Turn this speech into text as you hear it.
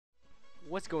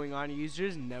What's going on,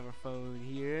 users? Neverphone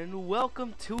here, and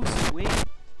welcome to Swing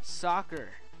Soccer.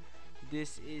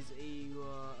 This is a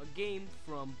game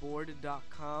from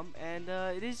board.com, and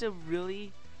it is a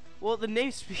really the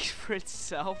name speaks for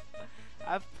itself.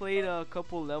 I've played a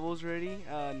couple levels already,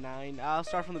 9. I'll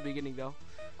start from the beginning though,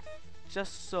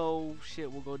 just so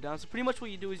shit will go down. So pretty much what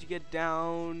you do is you get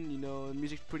down, you know, the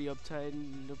music's pretty uptight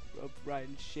and upright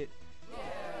and shit.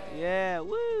 Yeah,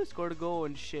 woo, scored a goal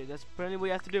and shit. That's apparently what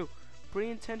you have to do. Pretty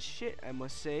intense shit, I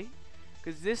must say,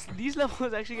 because these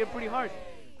levels actually get pretty hard.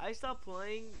 I stopped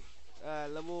playing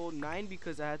level 9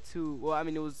 because I had to. Well, I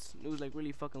mean, it was like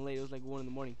really fucking late. It was like 1 in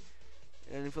the morning,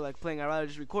 and I didn't feel like playing. I'd rather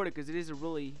just record it because it is a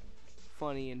really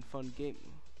funny and fun game.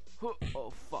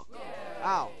 Oh fuck!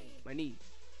 Ow, my knee.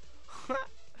 But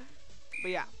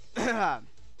yeah,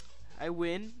 I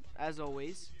win as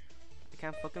always. I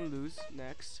can't fucking lose.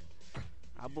 Next,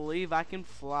 I believe I can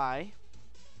fly.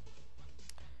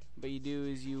 What you do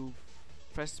is you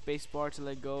press spacebar to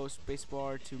let go,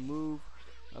 spacebar to move.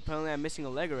 Apparently I'm missing a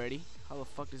leg already. How the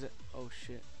fuck is it? Oh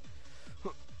shit.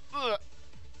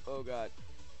 Oh god.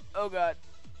 Oh god.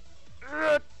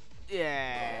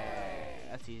 Yeah,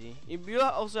 that's easy. You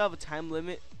also have a time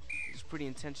limit. It's pretty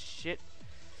intense shit.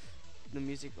 The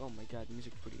music, oh my god, the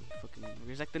music's pretty fucking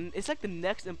weird. It's like the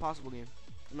next Impossible game.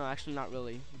 No, actually not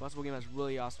really. Impossible game has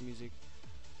really awesome music.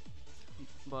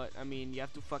 But I mean, you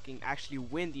have to fucking actually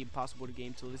win the Impossible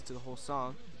game to listen to the whole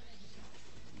song.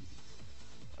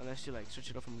 Unless you like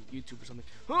search it up from YouTube or something.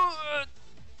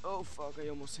 Oh fuck! I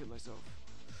almost hit myself.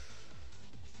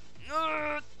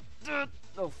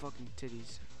 Oh fucking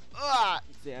titties!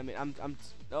 Yeah, I mean, I'm.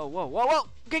 Oh whoa!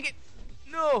 Kick it!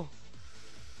 No!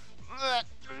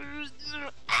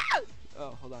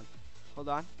 Oh, hold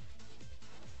on.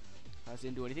 I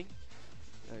didn't do anything.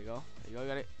 There you go. You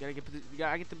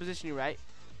gotta get the positioning right.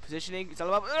 Positioning. It's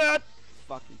all about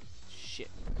fucking shit.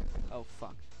 Oh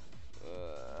fuck.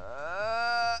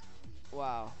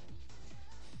 Wow.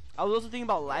 I was also thinking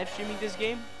about live streaming this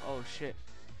game. Oh shit.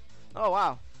 Oh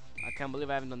wow. I can't believe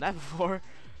I haven't done that before.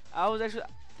 I was actually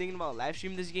thinking about live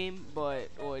streaming this game, but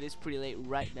it is pretty late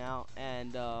right now,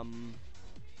 and I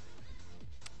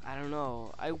don't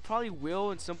know. I probably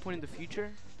will at some point in the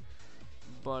future,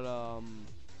 but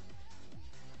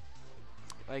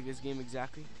like this game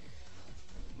exactly,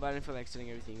 but I didn't feel like setting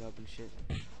everything up and shit.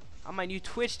 On my new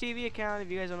Twitch TV account, if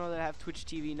you guys don't know that I have Twitch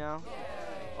TV now.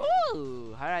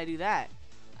 Ooh, how did I do that?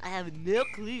 I have no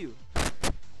clue.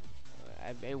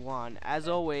 I won as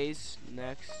always.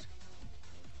 Next,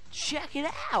 check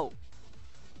it out.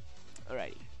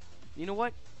 Alrighty, you know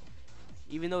what?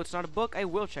 Even though it's not a book, I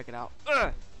will check it out.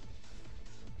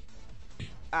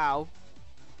 Ow!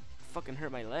 Fucking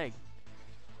hurt my leg.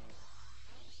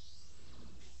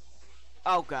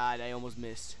 Oh god, I almost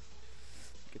missed.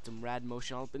 Get some rad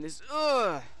motion all up in this.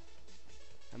 Ugh!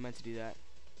 I meant to do that.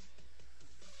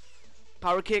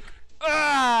 Power kick.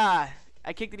 Ah!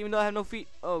 I kicked it even though I have no feet.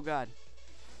 Oh god.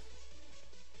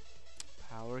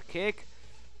 Power kick.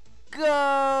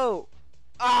 Go!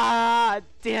 Ah!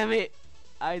 Damn it!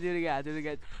 I did it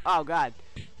again. Oh god.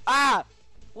 Ah!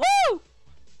 Woo!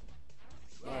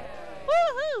 Right.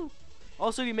 Woohoo!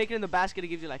 Also, if you make it in the basket, it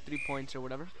gives you like 3 points or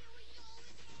whatever.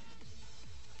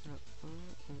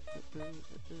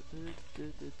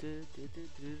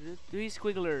 3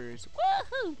 squigglers.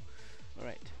 Woohoo!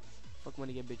 Alright. Fuck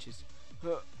money, get bitches.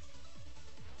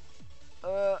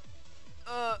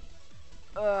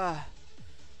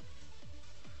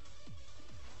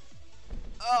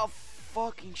 Oh,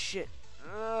 fucking shit.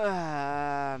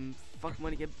 Fuck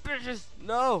money, get bitches.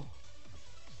 No!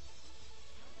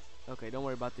 Okay, don't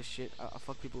worry about this shit. I'll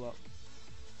fuck people up.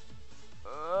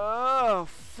 Oh,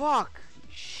 fuck.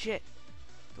 Shit.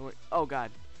 Don't worry. Oh,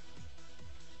 God.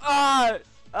 Ah!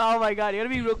 Oh, my God. You gotta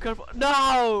be real careful.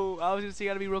 No! I was gonna say you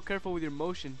gotta be real careful with your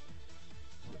motion.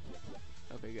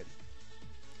 Okay, good.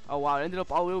 Oh, wow. It ended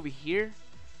up all the way over here.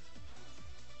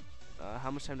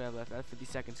 How much time do I have left? I have 50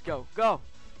 seconds. Go. Go.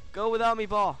 Go without me,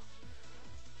 ball.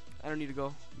 I don't need to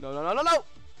go. No. You're not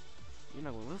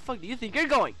going. Where the fuck do you think you're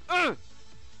going?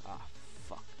 Ah,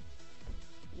 fuck.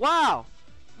 Wow.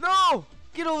 No!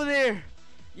 Get over there.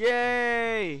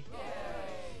 Yay!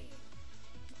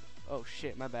 Oh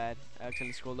shit, my bad. I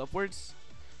accidentally scrolled upwards.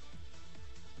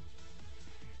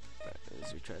 Alright,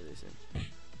 let's retry this in.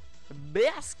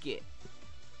 Basket!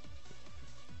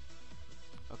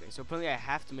 Okay, so apparently I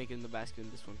have to make it in the basket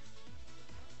in this one.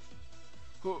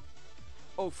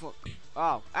 Oh fuck.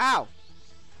 Oh, ow!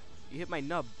 You hit my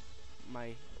nub.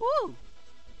 Woo!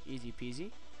 Easy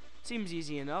peasy. Seems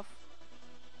easy enough.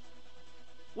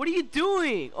 What are you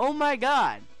doing? Oh my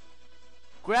god.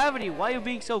 Gravity, why are you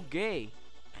being so gay?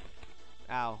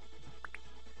 Ow.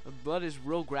 The blood is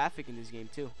real graphic in this game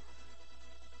too.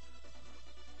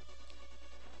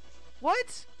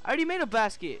 What? I already made a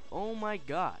basket. Oh my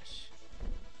gosh.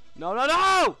 No, no,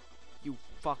 no! You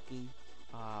fucking...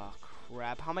 Ah,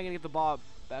 crap. How am I gonna get the ball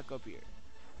back up here?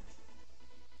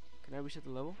 Can I reset the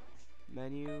level?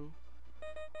 Menu.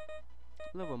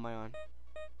 What level am I on?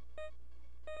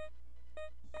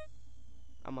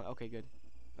 I'm on... Okay, good.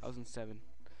 I was in 7.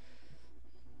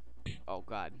 Oh,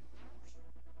 God.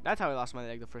 That's how I lost my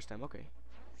leg the first time. Okay.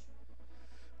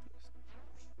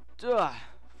 Ugh.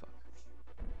 Fuck.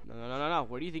 No, no, no, no, no.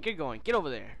 Where do you think you're going? Get over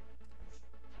there.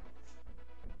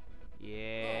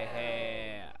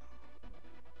 Yeah.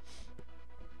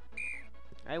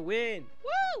 I win.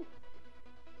 Woo!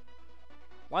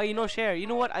 Why you no share? You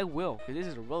know what? I will, because this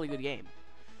is a really good game.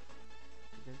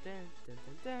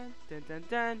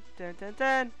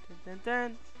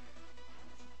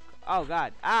 Oh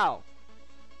God! Ow!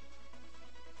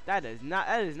 That is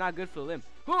not good for the limb.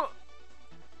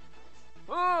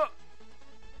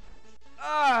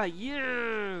 Ah,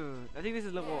 yeah! I think this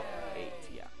is level 8.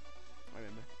 Yeah, I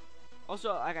remember.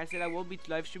 Also, like I said, I will be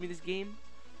live streaming this game.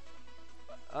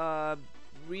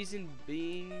 Reason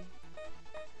being,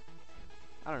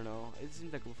 I don't know. It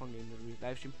seems like a fun game to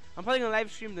live stream. I'm probably gonna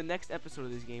live stream the next episode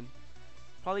of this game.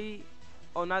 Probably.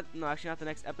 Oh, no, actually not the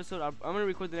next episode. I'm gonna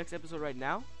record the next episode right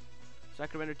now, so I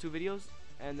can render 2 videos,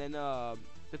 and then the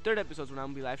 3rd episode is when I'm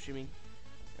gonna be live streaming,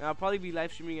 and I'll probably be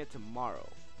live streaming it tomorrow.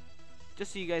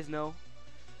 Just so you guys know,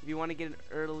 if you want to get an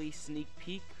early sneak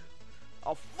peek.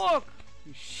 Oh fuck!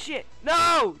 Shit!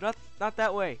 No! Not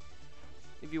that way.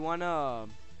 If you wanna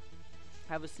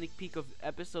have a sneak peek of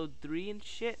episode 3 and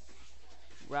shit,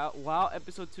 while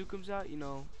episode 2 comes out, you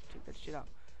know, check that shit out.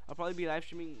 I'll probably be live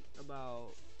streaming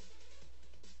about,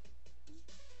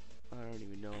 I don't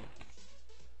even know.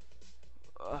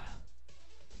 Go,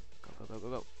 go, go, go,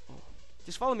 go. Oh.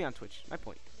 Just follow me on Twitch. My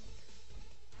point.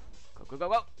 Go, go, go,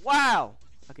 go. Wow!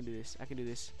 I can do this. I can do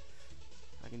this.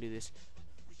 I can do this.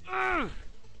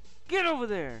 Get over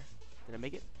there. Did I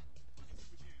make it?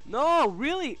 No,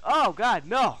 really? Oh, God,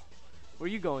 no. Where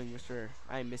are you going, mister?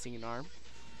 I am missing an arm.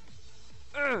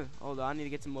 Hold on. I need to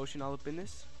get some motion all up in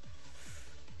this.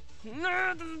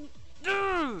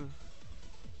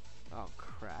 Oh,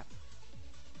 crap.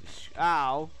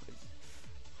 Ow.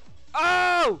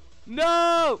 Oh!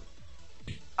 No!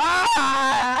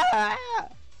 Ah!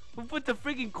 Who put the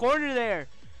freaking corner there?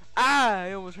 Ah!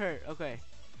 I almost hurt. Okay.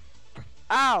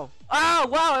 Ow! Oh!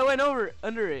 Wow! I went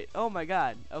under it. Oh my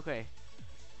God. Okay.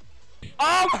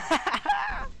 Oh!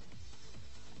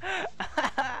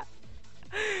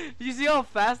 Did you see how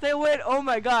fast I went? Oh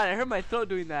my God! I hurt my throat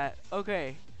doing that.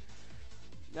 Okay.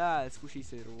 Ah, that's what she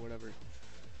said or whatever.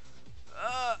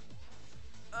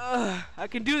 I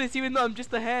can do this even though I'm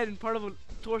just a head and part of a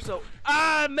torso.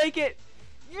 Ah, make it!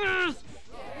 Yes!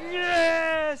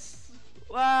 Yes!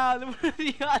 Wow, what did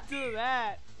you do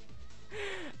that?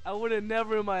 I would have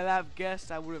never in my life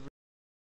guessed I would have